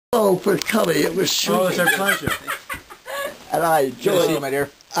all for coming. It was sweet. Oh, it's our pleasure. And I Good to see you, enjoyed, my dear.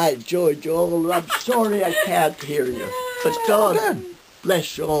 I enjoyed you all. I'm sorry I can't hear you. But God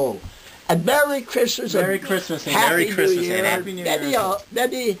bless you all. And Merry Christmas. Merry Christmas and Happy Merry Christmas New Year. and Happy New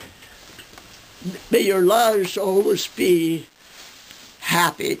Many, Year. may your lives always be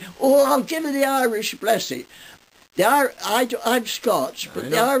happy. Oh, I'll give you the Irish blessing. I'm Scots,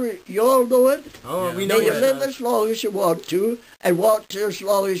 but the Irish, you all know it? Oh, we know May you it. live as long as you want to, and want to as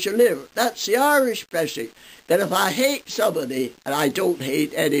long as you live. That's the Irish blessing. That if I hate somebody, and I don't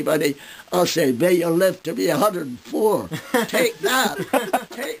hate anybody, I'll say, may you live to be 104. Take that.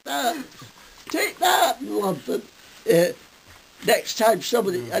 Take that. Take that, London. Next time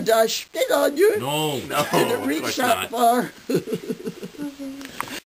somebody, and I spit on you. No, Did it of reach course that not. far?